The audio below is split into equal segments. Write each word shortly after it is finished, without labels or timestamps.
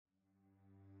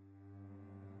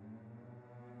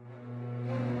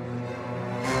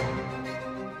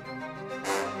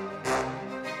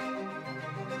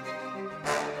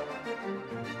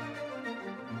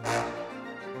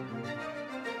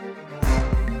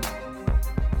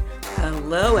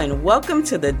Hello and welcome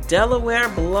to the Delaware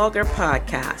Blogger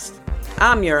Podcast.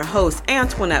 I'm your host,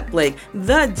 Antoinette Blake,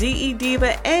 the DE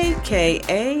Diva,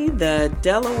 aka the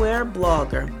Delaware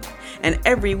Blogger. And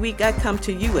every week I come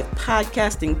to you with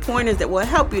podcasting pointers that will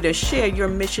help you to share your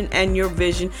mission and your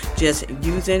vision just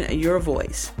using your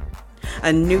voice.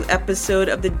 A new episode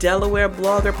of the Delaware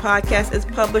Blogger Podcast is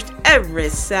published every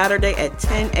Saturday at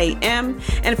 10 a.m.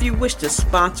 And if you wish to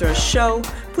sponsor a show,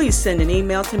 please send an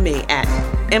email to me at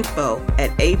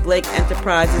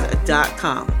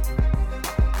info@ablakeenterprises.com.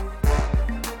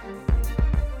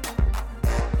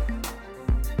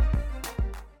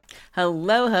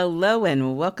 Hello,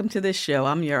 and welcome to the show.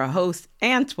 I'm your host,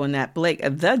 Antoinette Blake,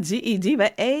 the DE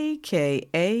Diva,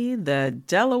 aka the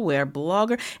Delaware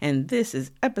Blogger, and this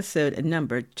is episode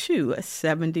number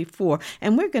 274.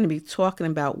 And we're going to be talking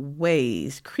about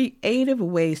creative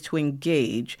ways to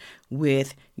engage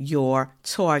with your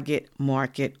target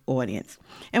market audience.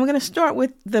 And we're going to start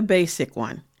with the basic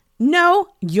one. Know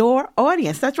your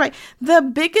audience. That's right. The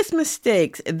biggest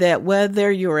mistakes that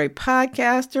whether you're a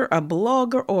podcaster, a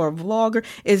blogger, or a vlogger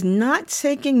is not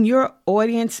taking your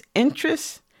audience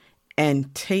interests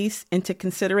and taste into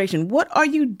consideration. What are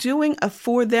you doing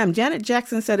for them? Janet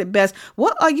Jackson said it best.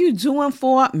 What are you doing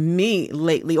for me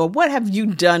lately? Or what have you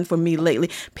done for me lately?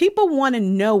 People want to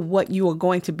know what you are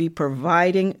going to be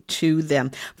providing to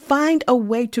them. Find a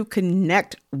way to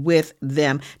connect with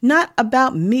them. Not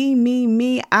about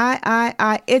me,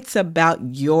 I. It's about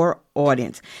your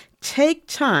audience. Take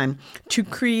time to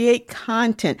create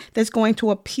content that's going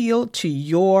to appeal to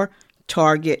your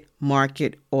target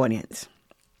market audience.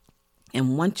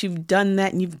 And once you've done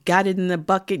that and you've got it in the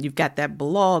bucket, you've got that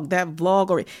blog, that vlog,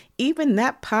 or even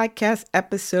that podcast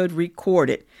episode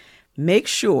recorded, make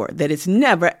sure that it's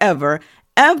never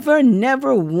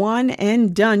one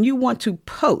and done. You want to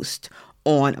post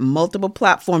on multiple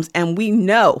platforms. And we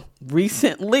know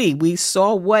recently we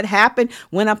saw what happened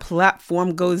when a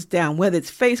platform goes down, whether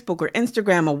it's Facebook or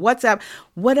Instagram or WhatsApp,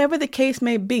 whatever the case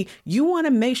may be. You want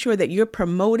to make sure that you're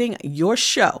promoting your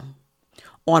show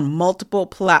on multiple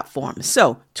platforms.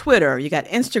 So Twitter, you got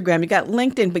Instagram, you got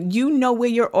LinkedIn, but you know where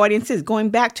your audience is.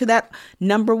 Going back to that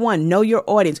number one, know your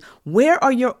audience. Where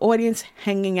are your audience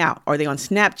hanging out? Are they on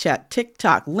Snapchat,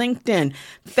 TikTok, LinkedIn,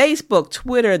 Facebook,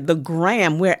 Twitter, the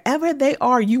Gram, wherever they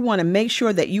are, you want to make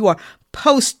sure that you are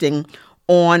posting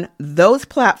on those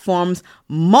platforms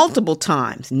multiple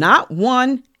times, not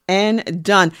one and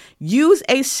done. Use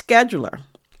a scheduler,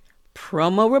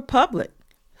 Promo Republic,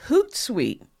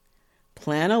 Hootsuite,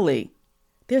 Planoly.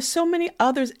 There's so many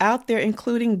others out there,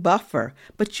 including Buffer,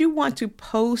 but you want to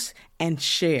post and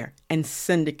share and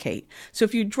syndicate. So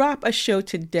if you drop a show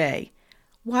today,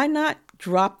 why not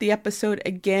drop the episode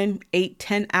again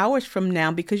 8-10 hours from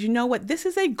now? Because you know what? This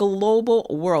is a global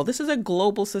world. This is a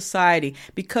global society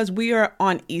because we are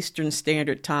on Eastern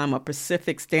Standard Time or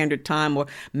Pacific Standard Time or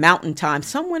Mountain Time.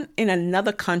 Someone in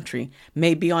another country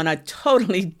may be on a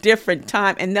totally different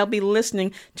time and they'll be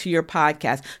listening to your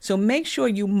podcast. So make sure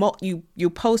you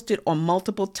post it on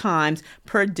multiple times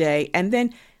per day and then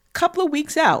a couple of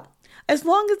weeks out. As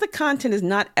long as the content is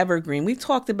not evergreen, we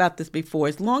talked about this before,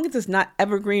 as long as it's not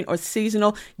evergreen or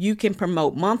seasonal, you can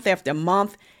promote month after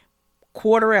month,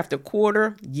 quarter after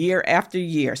quarter, year after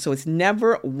year. So it's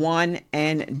never one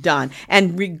and done.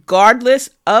 And regardless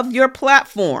of your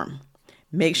platform,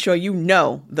 make sure you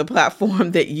know the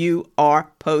platform that you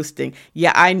are posting.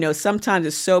 Yeah, I know sometimes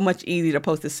it's so much easier to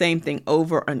post the same thing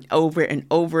over and over and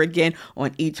over again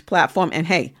on each platform. And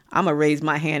hey, I'm going to raise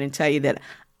my hand and tell you that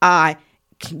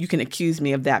you can accuse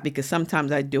me of that because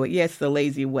sometimes I do it. Yeah, it's the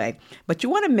lazy way. But you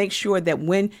want to make sure that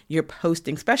when you're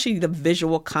posting, especially the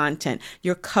visual content,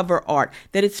 your cover art,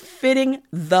 that it's fitting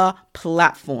the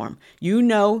platform. You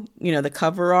know, the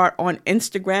cover art on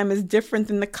Instagram is different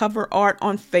than the cover art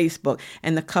on Facebook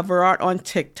and the cover art on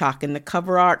TikTok and the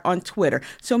cover art on Twitter.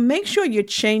 So make sure you're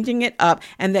changing it up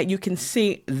and that you can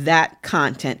see that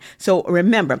content. So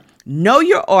remember, know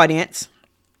your audience.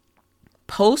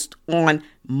 Post on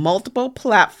multiple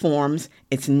platforms.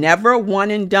 It's never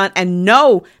one and done. And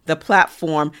know the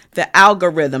platform, the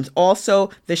algorithms, also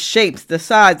the shapes, the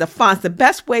size, the fonts, the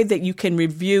best way that you can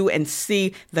review and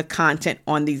see the content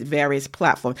on these various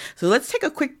platforms. So let's take a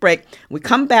quick break. When we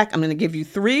come back, I'm going to give you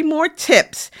 3 more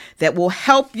tips that will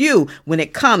help you when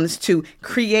it comes to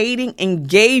creating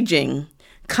engaging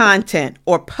content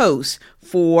or posts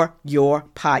for your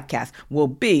podcast. We'll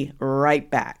be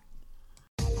right back.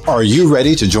 Are you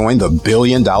ready to join the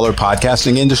billion-dollar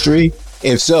podcasting industry?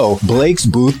 If so, Blake's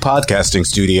Booth Podcasting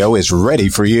Studio is ready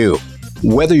for you.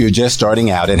 Whether you're just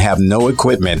starting out and have no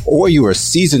equipment, or you are a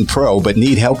seasoned pro but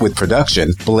need help with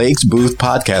production, Blake's Booth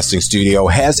Podcasting Studio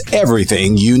has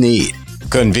everything you need.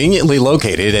 Conveniently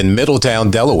located in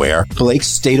Middletown, Delaware, Blake's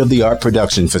state-of-the-art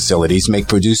production facilities make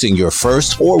producing your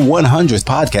first or 100th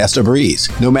podcast a breeze.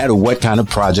 No matter what kind of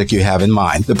project you have in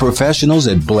mind, the professionals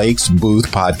at Blake's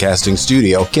Booth Podcasting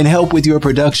Studio can help with your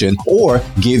production or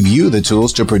give you the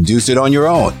tools to produce it on your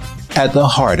own. At the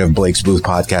heart of Blake's Booth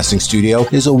Podcasting Studio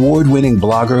is award-winning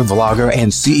blogger, vlogger,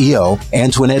 and CEO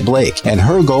Antoinette Blake, and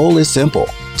her goal is simple: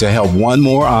 to help one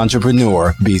more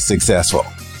entrepreneur be successful.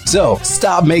 So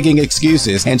stop making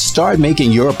excuses and start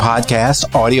making your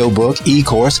podcast, audiobook,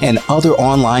 e-course, and other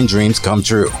online dreams come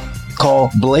true.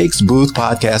 Call Blake's Booth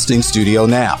Podcasting Studio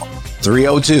now.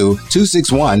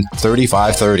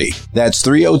 302-261-3530. That's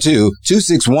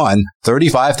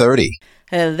 302-261-3530.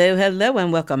 Hello,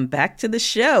 and welcome back to the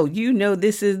show. You know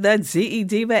this is the ZE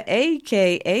Diva,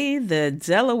 a.k.a. the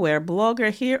Delaware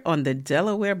Blogger, here on the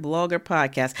Delaware Blogger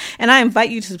Podcast. And I invite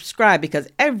you to subscribe because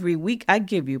every week I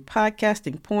give you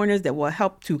podcasting pointers that will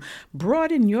help to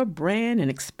broaden your brand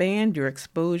and expand your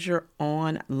exposure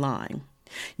online.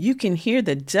 You can hear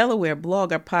the Delaware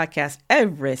Blogger Podcast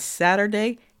every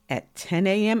Saturday at 10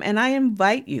 a.m. and I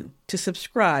invite you to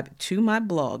subscribe to my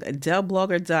blog at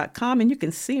delblogger.com, and you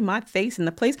can see my face in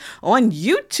the place on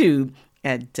YouTube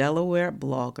at Delaware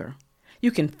Blogger.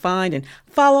 You can find and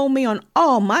follow me on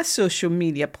all my social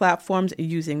media platforms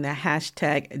using the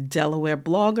hashtag Delaware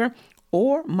Blogger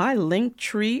or my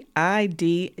Linktree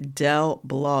ID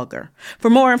DelBlogger. For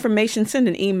more information, send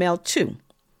an email to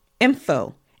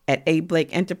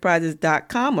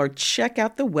info@ablakeenterprises.com or check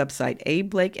out the website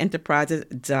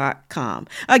ablakeenterprises.com.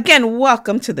 Again,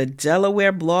 welcome to the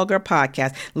Delaware Blogger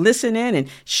Podcast. Listen in and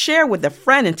share with a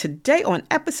friend. And today on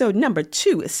episode number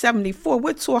 274,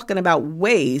 we're talking about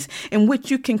ways in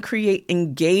which you can create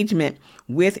engagement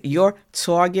with your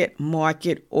target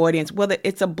market audience, whether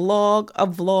it's a blog, a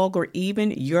vlog, or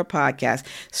even your podcast,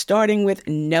 starting with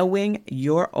knowing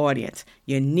your audience.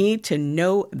 You need to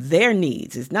know their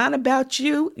needs. It's not about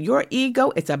you, your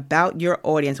ego. It's about your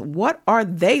audience. What are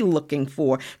they looking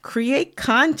for? Create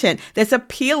content that's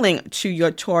appealing to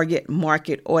your target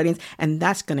market audience, and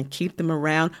that's going to keep them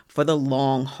around for the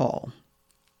long haul.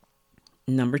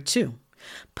 Number 2,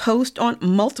 post on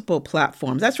multiple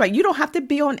platforms. That's right. You don't have to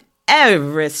be on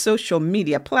every social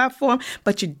media platform,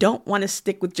 but you don't want to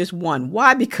stick with just one.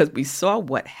 Why? Because we saw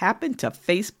what happened to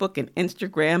Facebook and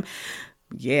Instagram.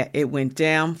 Yeah, it went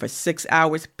down for 6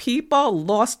 hours. People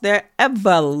lost their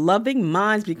ever-loving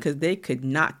minds because they could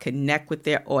not connect with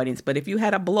their audience. But if you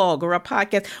had a blog or a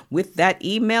podcast with that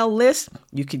email list,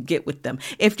 you could get with them.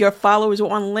 If your followers were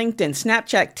on LinkedIn,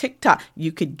 Snapchat, TikTok,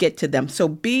 you could get to them. So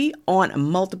be on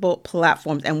multiple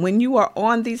platforms. And when you are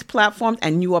on these platforms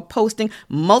and you are posting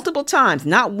multiple times,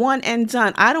 not one and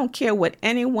done, I don't care what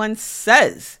anyone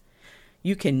says,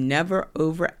 you can never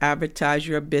over-advertise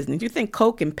your business. You think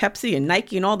Coke and Pepsi and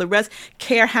Nike and all the rest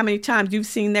care how many times you've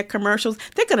seen their commercials?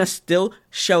 They're going to still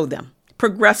show them.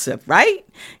 Progressive, right?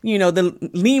 You know, the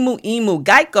Limu Emu,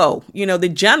 Geico, you know, the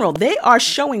General, they are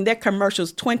showing their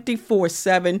commercials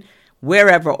 24/7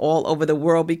 wherever, all over the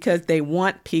world, because they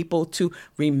want people to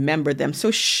remember them.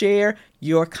 So share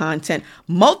your content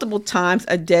multiple times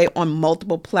a day on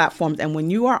multiple platforms. And when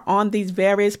you are on these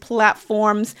various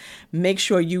platforms, make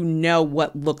sure you know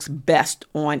what looks best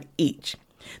on each.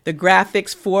 The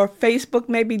graphics for Facebook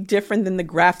may be different than the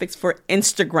graphics for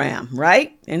Instagram,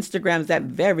 right? Instagram is that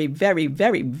very, very,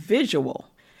 very visual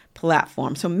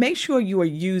platform. So make sure you are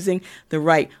using the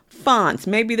right fonts,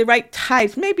 maybe the right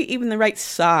types, maybe even the right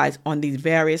size on these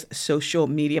various social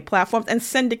media platforms, and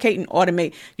syndicate and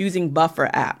automate using Buffer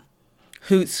app,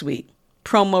 Hootsuite,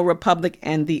 Promo Republic,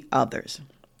 and the others.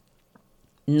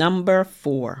 Number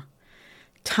 4,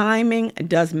 timing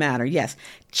does matter. Yes,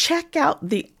 check out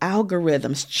the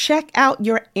algorithms, check out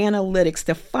your analytics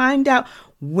to find out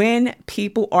when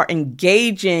people are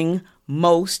engaging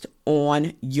most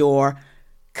on your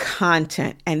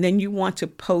content, and then you want to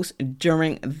post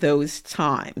during those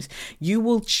times. You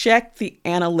will check the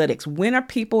analytics. When are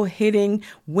people hitting?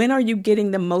 When are you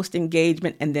getting the most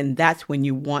engagement? And then that's when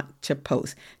you want to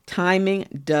post. Timing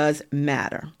does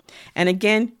matter. And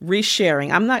again,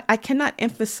 resharing. I cannot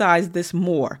emphasize this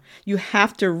more. You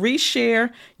have to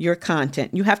reshare your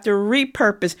content. You have to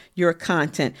repurpose your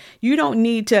content. You don't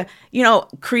need to,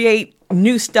 create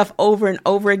new stuff over and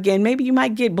over again. Maybe you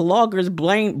might get bloggers'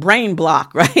 brain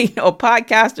block, right? Or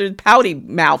podcasters' pouty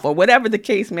mouth, or whatever the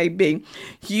case may be.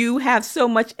 You have so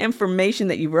much information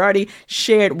that you've already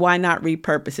shared. Why not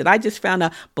repurpose it? I just found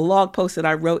a blog post that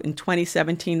I wrote in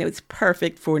 2017 that was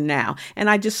perfect for now, and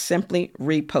I just simply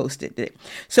reposted it.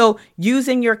 So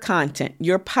using your content,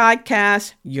 your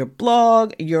podcast, your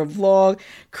blog, your vlog,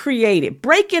 create it,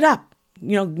 break it up.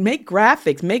 Make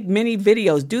graphics, make mini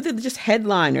videos, do the just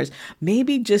headliners,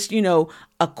 maybe just, a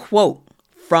quote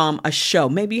from a show.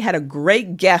 Maybe you had a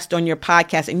great guest on your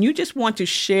podcast and you just want to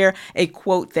share a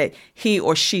quote that he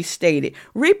or she stated.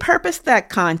 Repurpose that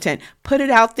content, put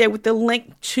it out there with the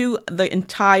link to the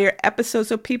entire episode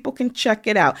so people can check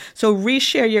it out. So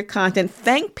reshare your content.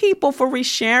 Thank people for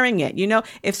resharing it.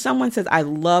 If someone says, I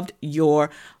loved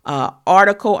your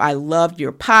article, I loved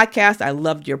your podcast, I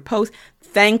loved your post,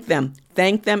 thank them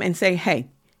and say, hey,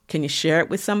 can you share it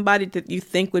with somebody that you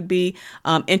think would be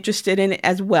interested in it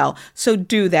as well? So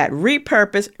do that.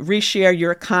 Repurpose, reshare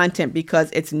your content because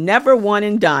it's never one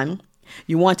and done.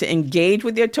 You want to engage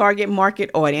with your target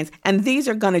market audience, and these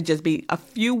are going to just be a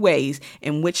few ways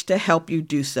in which to help you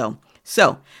do so.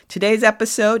 So today's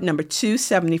episode, number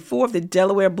 274 of the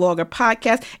Delaware Blogger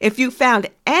Podcast. If you found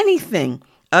anything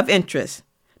of interest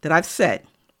that I've said,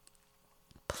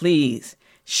 please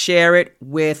share it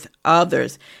with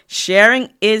others. Sharing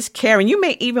is caring. You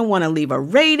may even want to leave a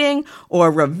rating or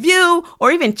a review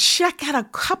or even check out a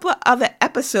couple of other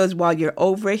episodes while you're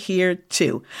over here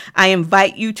too. I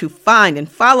invite you to find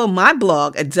and follow my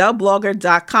blog,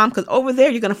 AdeleBlogger.com, because over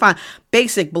there you're going to find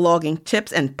basic blogging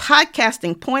tips and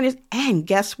podcasting pointers. And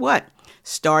guess what?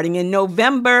 Starting in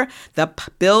November, the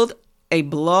Build a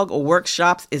Blog or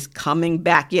Workshops is coming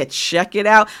back. Yeah, check it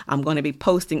out. I'm going to be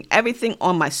posting everything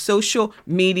on my social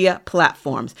media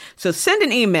platforms. So send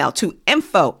an email to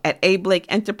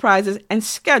info@ablakeenterprises and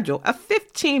schedule a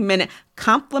 15-minute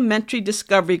complimentary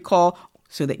discovery call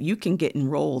so that you can get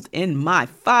enrolled in my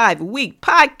 5-week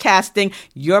podcasting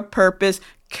Your Purpose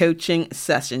coaching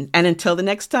session. And until the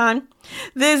next time,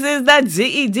 this is the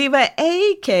DE Diva,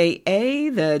 aka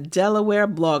the Delaware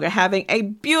Blogger, having a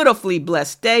beautifully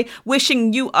blessed day,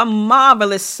 wishing you a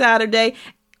marvelous Saturday,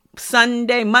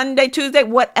 Sunday, Monday, Tuesday,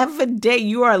 whatever day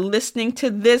you are listening to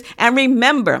this. And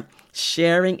remember,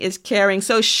 sharing is caring.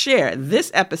 So share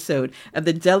this episode of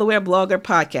the Delaware Blogger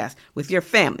Podcast with your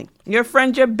family, your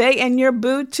friends, your bae, and your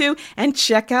boo too. And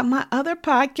check out my other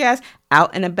podcast,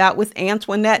 Out and About with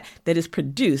Antoinette, that is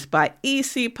produced by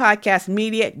EC Podcast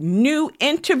Media. New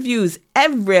interviews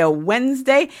every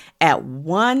Wednesday at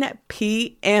 1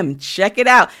 p.m. Check it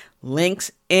out.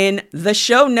 Links in the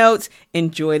show notes.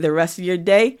 Enjoy the rest of your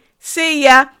day. See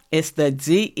ya. It's the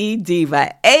DE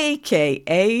Diva,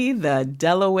 aka the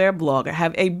Delaware Blogger.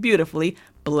 Have a beautifully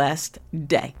blessed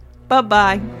day.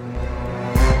 Bye-bye.